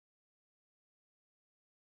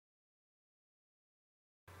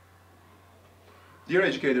Dear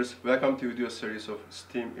educators, welcome to video series of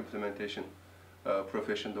STEAM implementation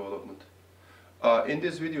profession development. In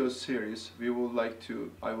this video series, I would like to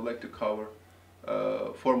cover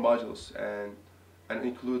 4 modules and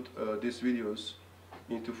include these videos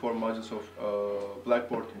into 4 modules of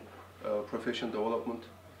Blackboard profession development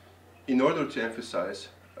in order to emphasize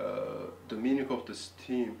the meaning of the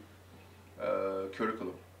STEAM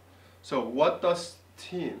curriculum. So what does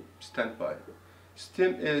STEAM stand by?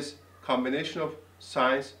 STEAM is combination of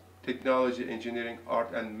science, technology, engineering,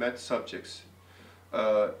 art, and math subjects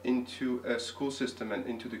into a school system and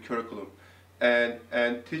into the curriculum,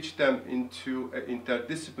 and teach them into an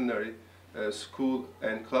interdisciplinary school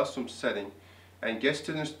and classroom setting, and get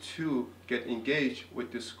students to get engaged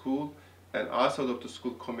with the school and outside of the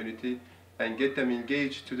school community, and get them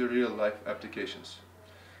engaged to the real life applications.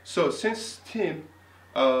 So since STEAM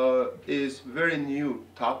is very new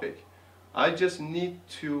topic, I just need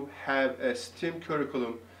to have a STEAM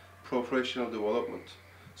curriculum professional development.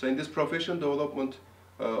 So in this professional development,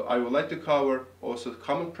 I would like to cover also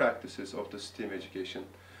common practices of the STEAM education.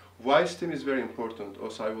 Why STEAM is very important.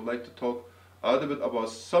 Also, I would like to talk a little bit about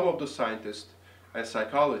some of the scientists and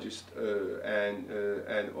psychologists and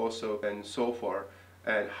so far,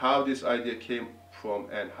 and how this idea came from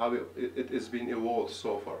and how it has been evolved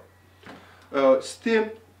so far.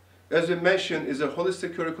 STEAM, as we mentioned, is a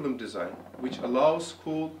holistic curriculum design which allows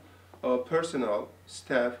school personnel,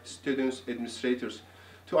 staff, students, administrators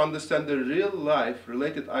to understand the real life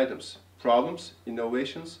related items, problems,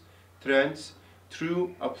 innovations, trends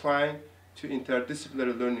through applying to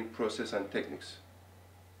interdisciplinary learning process and techniques.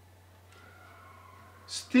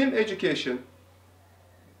 STEAM education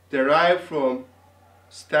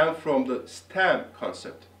stem from the STEM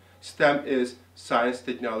concept. STEM is science,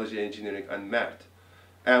 technology, engineering, and math,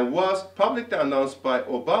 and was publicly announced by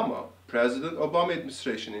President Obama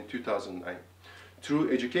administration in 2009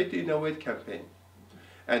 through Educate to Innovate campaign.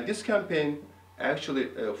 And this campaign actually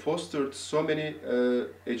fostered so many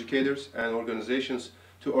educators and organizations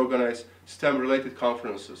to organize STEM-related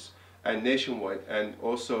conferences and nationwide, and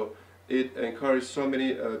also it encouraged so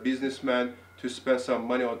many businessmen to spend some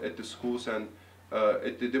money at the schools and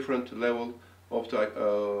at the different level of the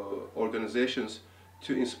organizations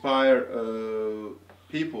to inspire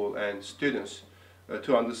people and students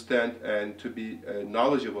to understand and to be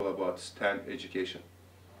knowledgeable about STEM education.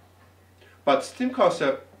 But STEM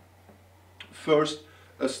concept first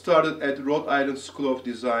started at Rhode Island School of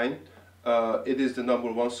Design. It is the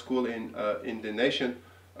 #1 school in the nation,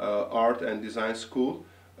 art and design school.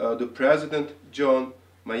 The president, John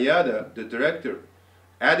Mayada, the director,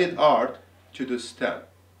 added art to the STEM.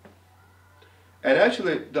 And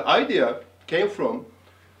actually the idea came from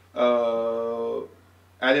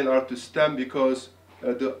adding art to STEM because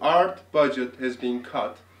the art budget has been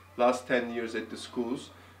cut last 10 years at the schools,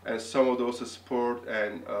 and some of those sport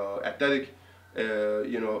and athletic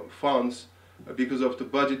funds because of the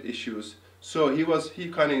budget issues. So he was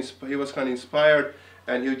kind of inspired,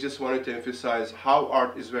 and he just wanted to emphasize how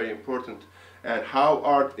art is very important and how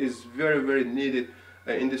art is very, very needed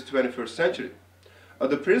in this 21st century.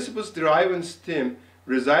 The principles derived in STEM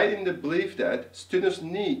reside in the belief that students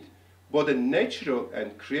need both a natural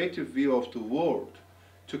and creative view of the world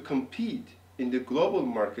to compete in the global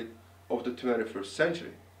market of the 21st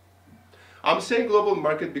century. I'm saying global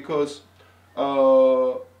market because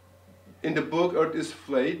in the book Earth is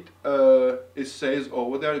Flat, it says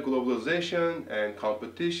over there globalization and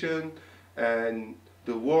competition, and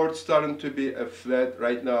the world starting to be flat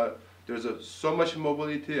right now. There's so much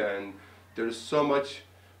mobility, and there's so much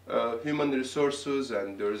human resources,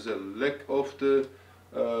 and there's a lack of the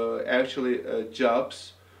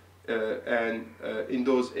jobs in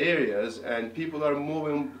those areas, and people are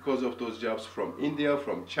moving because of those jobs from India,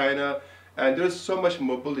 from China, and there's so much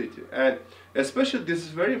mobility. And especially this is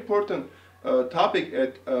very important topic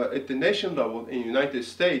at the nation level in United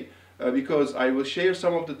States, because I will share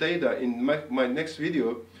some of the data in my next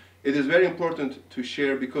video. It is very important to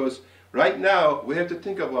share because right now we have to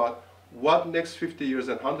think about what next 50 years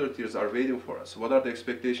and 100 years are waiting for us. What are the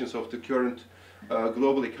expectations of the current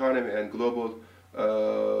global economy and global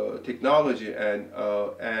technology,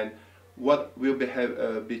 and what will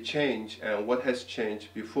be changed and what has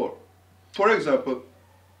changed before. For example,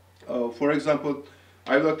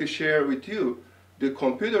 I would like to share with you the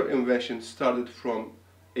computer invention started from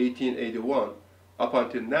 1881 up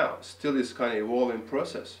until now. Still is kind of evolving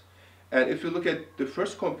process. And if you look at the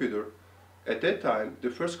first computer, at that time, the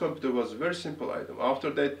first computer was a very simple item. After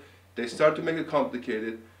that, they started to make it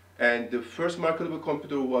complicated, and the first marketable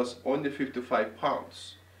computer was only 55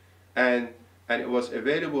 pounds. And it was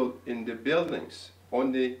available in the buildings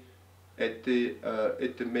only at the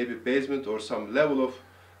maybe basement or some level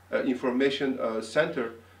of information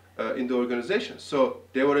center in the organization. So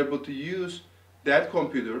they were able to use that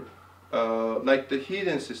computer like the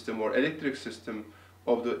heating system or electric system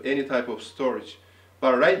of any type of storage.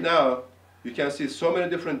 But right now, you can see so many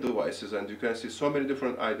different devices and you can see so many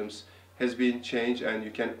different items has been changed, and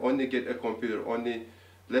you can only get a computer only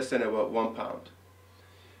less than about £1.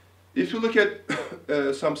 If you look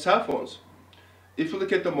at some cell phones, if you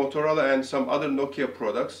look at the Motorola and some other Nokia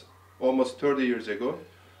products almost 30 years ago,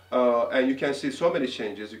 and you can see so many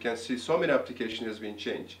changes, you can see so many applications has been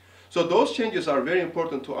changed. So those changes are very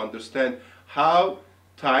important to understand how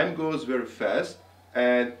time goes very fast,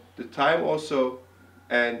 and the time also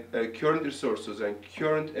and current resources and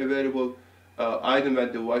current available items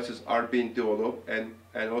and devices are being developed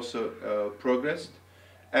and also progressed.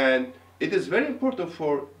 And it is very important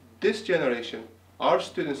for this generation, our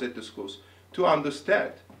students at the schools, to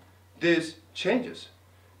understand these changes,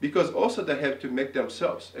 because also they have to make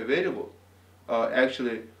themselves available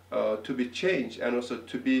actually to be changed and also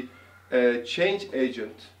to be a change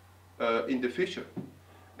agent in the future.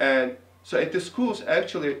 And so at the schools,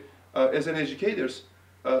 actually, as an educators,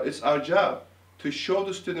 it's our job to show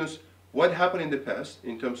the students what happened in the past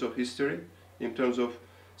in terms of history, in terms of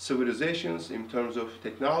civilizations, in terms of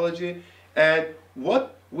technology, and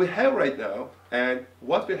what we have right now and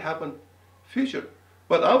what will happen future.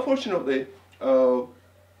 But unfortunately, so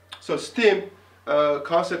STEAM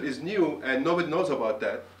concept is new and nobody knows about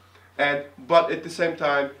that. But at the same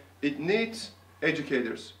time, it needs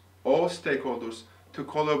educators, all stakeholders, to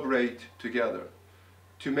collaborate together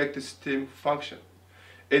to make the STEAM function.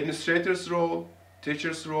 Administrators' role,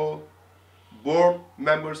 teachers' role, board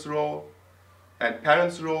members' role, and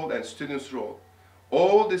parents' role, and students' role.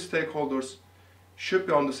 All the stakeholders should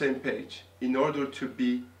be on the same page in order to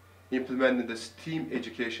be implementing the STEAM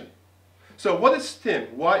education. So what is STEAM?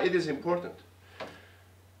 Why it is important?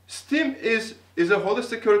 STEAM is a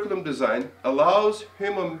holistic curriculum design, allows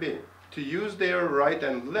human beings to use their right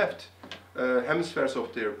and left hemispheres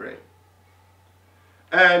of their brain.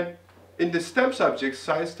 And in the STEM subjects,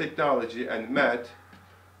 science, technology, and math,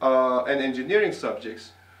 and engineering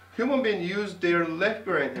subjects, human beings use their left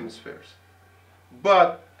brain hemispheres.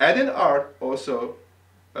 But adding art also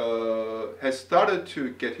has started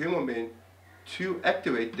to get human beings to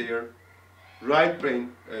activate their right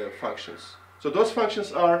brain functions. So those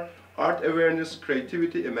functions are art awareness,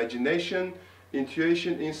 creativity, imagination,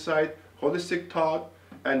 intuition, insight, holistic thought,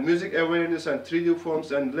 and music awareness, and 3D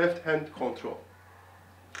forms, and left hand control.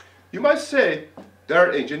 You might say there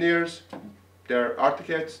are engineers, there are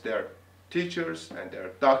architects, there are teachers, and there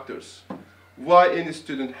are doctors. Why any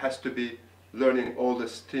student has to be learning all the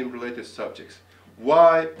STEAM-related subjects?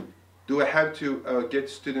 Why do I have to get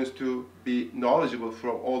students to be knowledgeable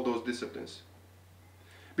from all those disciplines?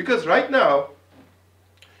 Because right now,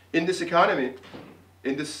 in this economy,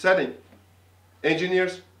 in this setting,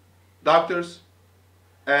 engineers, doctors,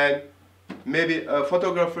 and maybe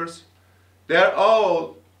photographers, they're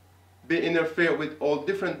all be interfere with all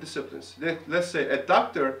different disciplines. Let's say a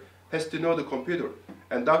doctor has to know the computer,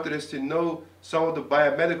 and doctor has to know some of the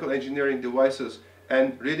biomedical engineering devices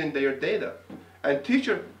and reading their data. And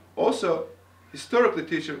teacher also, historically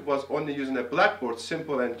teacher was only using a blackboard,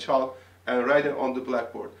 simple and chalk, and writing on the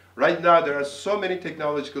blackboard. Right now there are so many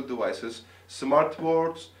technological devices, smart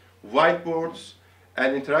boards, whiteboards,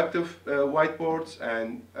 and interactive whiteboards,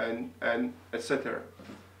 and etc.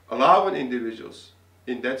 Allowing individuals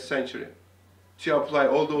in that century to apply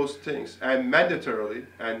all those things, and mandatorily,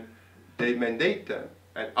 and they mandate them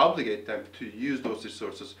and obligate them to use those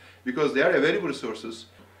resources because they are available resources.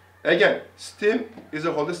 Again, STEAM is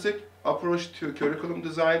a holistic approach to curriculum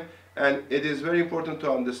design, and it is very important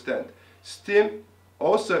to understand. STEAM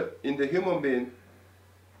also in the human being,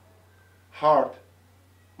 heart,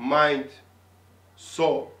 mind,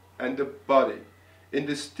 soul, and the body. In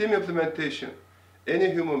the STEAM implementation, any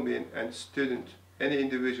human being and student, any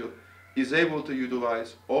individual is able to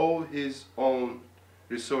utilize all his own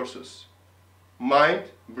resources. Mind,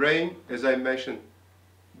 brain, as I mentioned,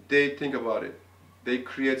 they think about it. They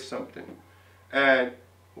create something. And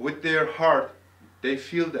with their heart, they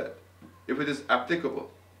feel that, if it is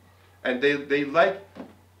applicable. And they like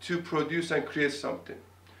to produce and create something.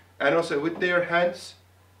 And also with their hands,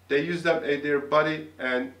 they use them in their body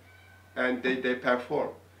and they perform.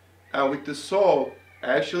 And with the soul,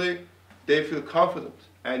 actually, they feel confident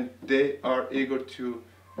and they are eager to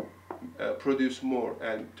produce more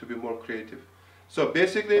and to be more creative. So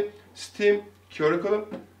basically, STEAM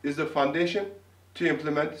curriculum is the foundation to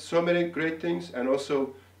implement so many great things and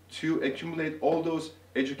also to accumulate all those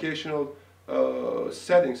educational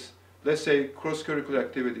settings let's say cross-curricular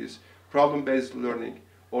activities, problem-based learning,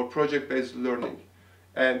 or project-based learning.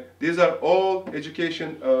 And these are all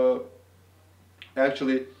education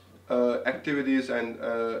activities,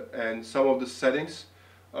 and some of the settings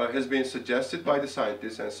has been suggested by the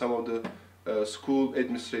scientists and some of the school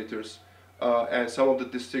administrators and some of the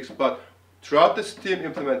districts. But throughout the STEAM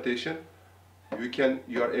implementation,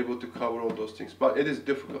 you are able to cover all those things. But it is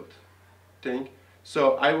difficult thing.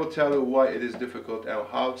 So I will tell you why it is difficult and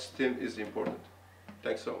how STEAM is important.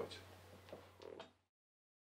 Thanks so much.